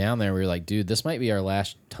once we were down there, we were like, dude, this might be our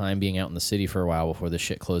last time being out in the city for a while before this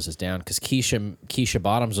shit closes down. Because Keisha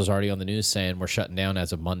Bottoms was already on the news saying we're shutting down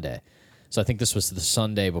as of Monday. So I think this was the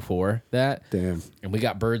Sunday before that. Damn. And we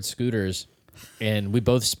got Bird scooters, and we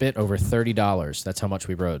both spent over $30. That's how much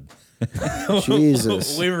we rode.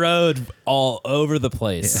 Jesus. We rode all over the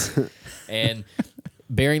place. And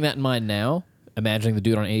bearing that in mind now, imagining the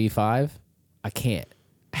dude on 85, I can't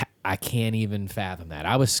even fathom that.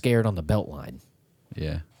 I was scared on the Beltline.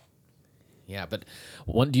 Yeah. Yeah, but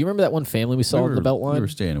do you remember that one family we saw on the Beltline? We were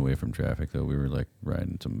staying away from traffic though. We were like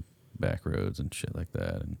riding some back roads and shit like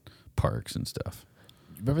that, and parks and stuff.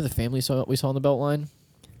 Remember the family we saw on the Beltline?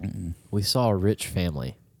 We saw a rich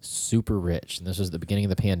family, super rich, and this was the beginning of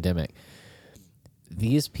the pandemic.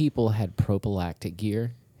 These people had prophylactic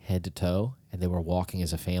gear, head to toe, and they were walking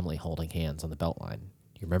as a family holding hands on the Beltline.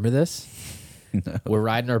 You remember this? No. We're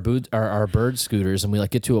riding our Bird scooters, and we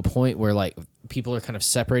get to a point where people are kind of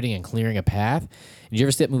separating and clearing a path. Did you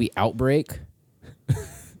ever see that movie Outbreak?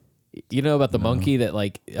 You know about the monkey that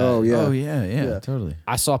Oh, yeah. Oh yeah, totally.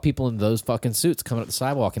 I saw people in those fucking suits coming up the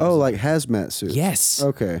sidewalk. And Oh, like hazmat suits? yes.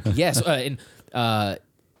 Okay. Yes.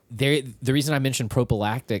 The reason I mentioned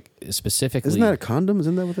prophylactic specifically. Isn't that a condom?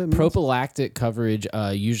 Isn't that what that means? Prophylactic coverage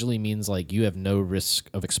usually means you have no risk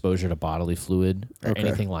of exposure to bodily fluid or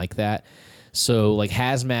anything like that. So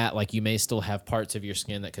hazmat, you may still have parts of your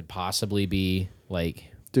skin that could possibly be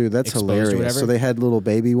Dude, that's exposed or hilarious. whatever. So they had little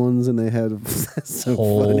baby ones, and they had that's so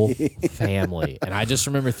whole funny. family. And I just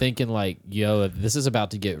remember thinking yo, this is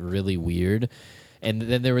about to get really weird. And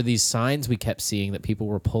then there were these signs we kept seeing that people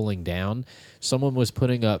were pulling down. Someone was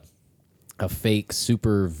putting up a fake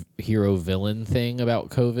superhero villain thing about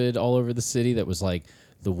COVID all over the city that was like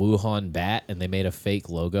the Wuhan bat, and they made a fake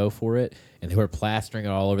logo for it, and they were plastering it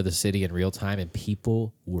all over the city in real time, and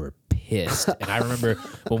people were pissed. And I remember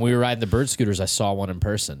when we were riding the bird scooters, I saw one in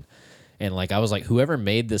person, and like I was like, whoever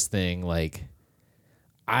made this thing, like,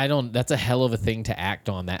 that's a hell of a thing to act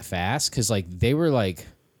on that fast, because like they were like,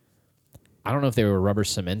 I don't know if they were rubber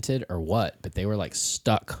cemented or what, but they were like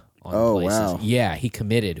stuck on places. Wow. Yeah, he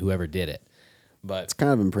committed, whoever did it. But It's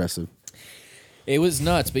kind of impressive. it was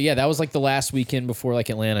nuts. But yeah, that was like the last weekend before like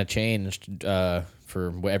Atlanta changed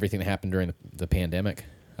for everything that happened during the pandemic.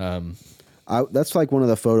 That's like one of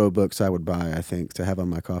the photo books I would buy, I think, to have on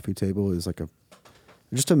my coffee table is like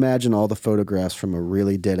just imagine all the photographs from a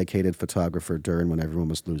really dedicated photographer during when everyone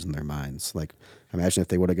was losing their minds. Like, imagine if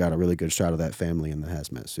they would have got a really good shot of that family in the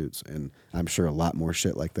hazmat suits. And I'm sure a lot more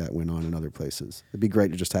shit like that went on in other places. It'd be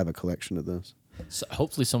great to just have a collection of those. So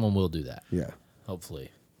hopefully someone will do that. Yeah.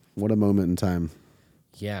 Hopefully. What a moment in time.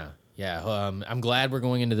 Yeah. I'm glad we're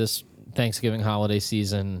going into this Thanksgiving holiday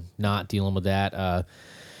season not dealing with that.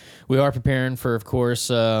 We are preparing for, of course,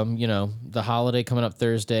 the holiday coming up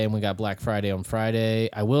Thursday, and we got Black Friday on Friday.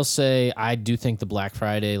 I will say I do think the Black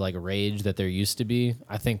Friday like rage that there used to be,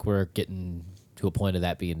 I think we're getting to a point of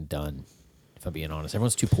that being done, if I'm being honest.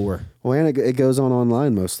 Everyone's too poor. Well, and it goes on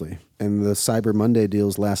online mostly. And the Cyber Monday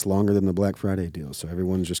deals last longer than the Black Friday deals. So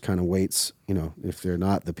everyone just kind of waits, if they're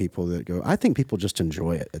not the people that go. I think people just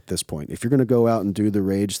enjoy it at this point. If you're going to go out and do the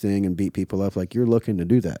rage thing and beat people up, like you're looking to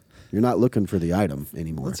do that. You're not looking for the item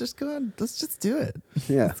anymore. Let's just go on. Let's just do it.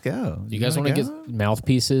 Yeah. Let's go. You guys want to wanna get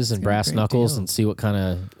mouthpieces and be a brass great knuckles deal. and see what kind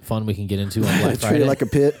of fun we can get into on Black Treat Friday? it like a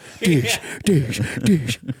pit. Douche, douche,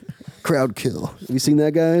 douche. Crowd kill. Have you seen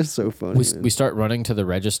that, guys? So funny. we start running to the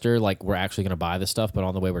register like we're actually going to buy the stuff, but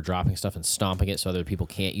on the way we're dropping stuff and stomping it so other people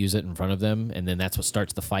can't use it in front of them, and then that's what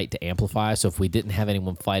starts the fight to amplify. So if we didn't have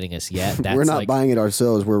anyone fighting us yet, that's We're not like, buying it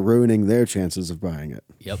ourselves. We're ruining their chances of buying it.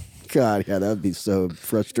 Yep, God, yeah, that would be so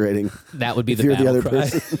frustrating. that would be If the you're the battle other cry.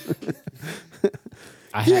 person.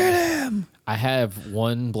 I have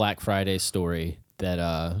one Black Friday story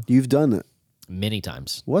that You've done it. many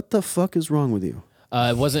times. What the fuck is wrong with you?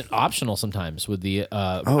 It wasn't optional sometimes with the.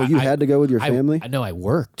 You had to go with your family? No, I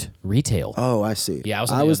worked retail. Oh, I see. Yeah, I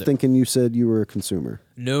was on I the was other- thinking you said you were a consumer.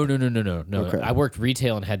 No. Okay. I worked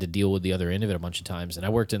retail and had to deal with the other end of it a bunch of times. And I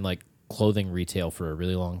worked in like clothing retail for a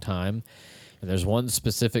really long time. And there's one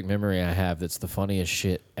specific memory I have that's the funniest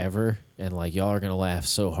shit ever. And like y'all are going to laugh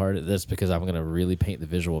so hard at this because I'm going to really paint the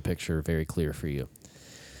visual picture very clear for you.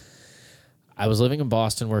 I was living in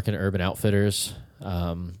Boston working at Urban Outfitters.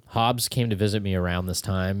 Hobbs came to visit me around this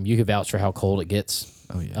time. You could vouch for how cold it gets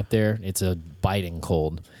up there. It's a biting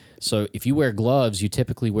cold. So if you wear gloves, you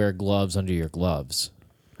typically wear gloves under your gloves,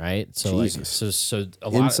 right? So Jesus. like so a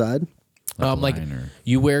lot Inside? like liner.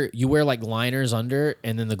 you wear like liners under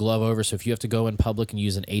and then the glove over. So if you have to go in public and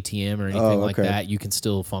use an ATM or anything like okay. that, you can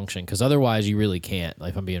still function. Because otherwise, you really can't.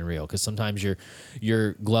 Like if I'm being real, because sometimes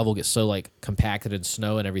your glove will get so like compacted in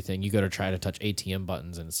snow and everything. You go to try to touch ATM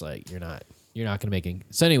buttons and it's like you're not gonna make it.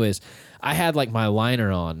 So anyways, I had like my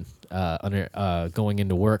liner on under going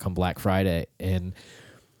into work on Black Friday, and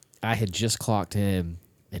I had just clocked in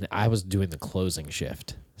and I was doing the closing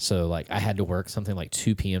shift. So like I had to work something like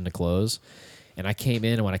 2 p.m. to close. And I came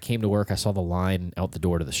in, and when I came to work, I saw the line out the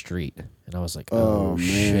door to the street. And I was like, oh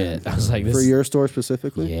shit. I was like, this For your store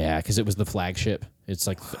specifically? yeah, because it was the flagship. It's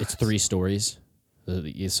like, it's 3 stories.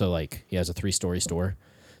 So like, yeah, it's a 3-story store.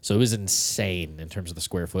 So it was insane in terms of the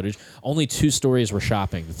square footage. Only 2 stories were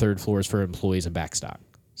shopping. The 3rd floor is for employees and backstock.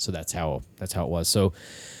 So that's how it was. So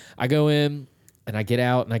I go in, and I get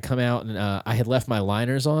out and I come out and I had left my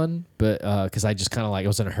liners on, but because I just kind of like I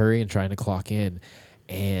was in a hurry and trying to clock in,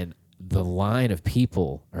 and the line of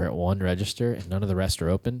people are at one register and none of the rest are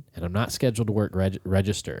open, and I'm not scheduled to work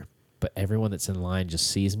register, but everyone that's in line just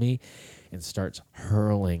sees me and starts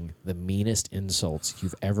hurling the meanest insults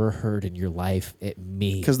you've ever heard in your life at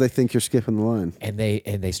me, Because they think you're skipping the line. and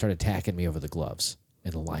they start attacking me over the gloves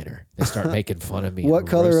and the liner. They start making fun of me. What and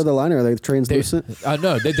color are roast- the liner? Are they translucent?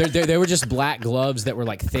 no, they were just black gloves that were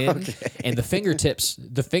like thin, and the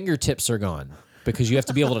fingertips are gone because you have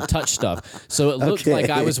to be able to touch stuff. So it looked like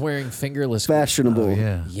I was wearing fingerless. Fashionable. Oh,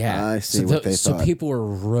 yeah. Yeah, I see so what they so thought. people were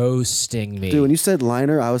roasting me. Dude, when you said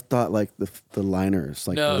liner, I was thought like the liners,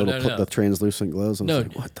 like No, the little no. the translucent gloves. I was No.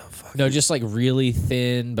 like, what the fuck? No, just like really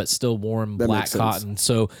thin but still warm That black makes sense. cotton.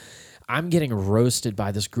 So I'm getting roasted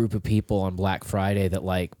by this group of people on Black Friday that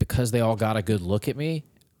like because they all got a good look at me,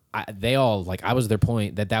 I was their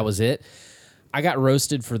point that was it. I got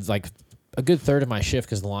roasted for like a good third of my shift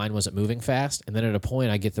because the line wasn't moving fast. And then at a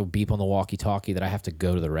point, I get the beep on the walkie-talkie that I have to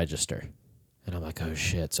go to the register. And I'm like, oh,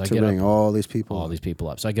 shit. So I get ring up, all these people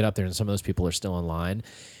up. So I get up there, and some of those people are still in line,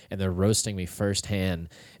 and they're roasting me firsthand.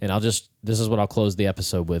 And this is what I'll close the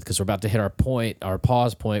episode with because we're about to hit our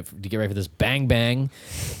pause point to get ready for this bang bang.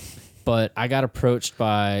 But I got approached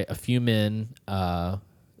by a few men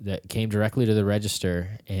that came directly to the register,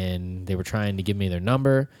 and they were trying to give me their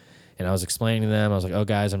number. And I was explaining to them, I was like, oh,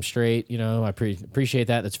 guys, I'm straight. You know, I appreciate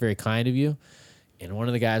that. That's very kind of you. And one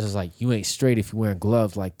of the guys was like, you ain't straight if you're wearing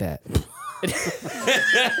gloves like that. and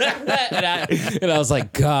I was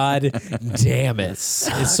like, God damn it.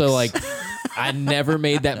 And so, like, I never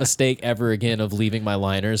made that mistake ever again of leaving my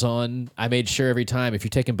liners on. I made sure every time, if you're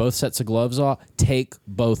taking both sets of gloves off, take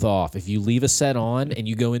both off. If you leave a set on and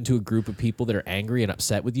you go into a group of people that are angry and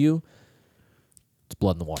upset with you, it's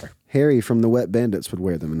blood in the water. Harry from the Wet Bandits would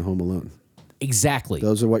wear them in Home Alone. Exactly.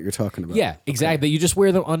 Those are what you're talking about. Yeah, exactly. Okay. You just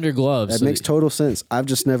wear them under gloves. That makes total sense. I've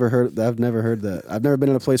never heard that. I've never been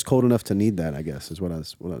in a place cold enough to need that, I guess, is what I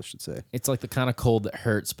should say. It's like the kind of cold that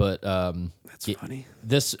hurts, but that's funny.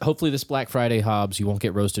 Hopefully this Black Friday, Hobbs, you won't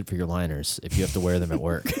get roasted for your liners if you have to wear them at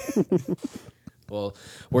work. Well,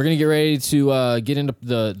 we're going to get ready to get into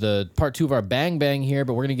the part 2 of our bang bang here,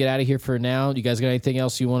 but we're going to get out of here for now. You guys got anything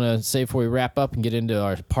else you want to say before we wrap up and get into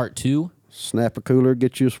our part 2? Snap a cooler,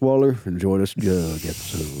 get you a swaller, enjoy this jug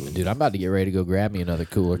episode. Dude, I'm about to get ready to go grab me another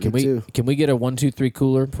cooler. Can Me too. we get a 1, 2, 3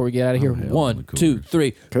 cooler before we get out of here? Oh, 1, 2,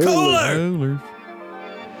 3, cooler!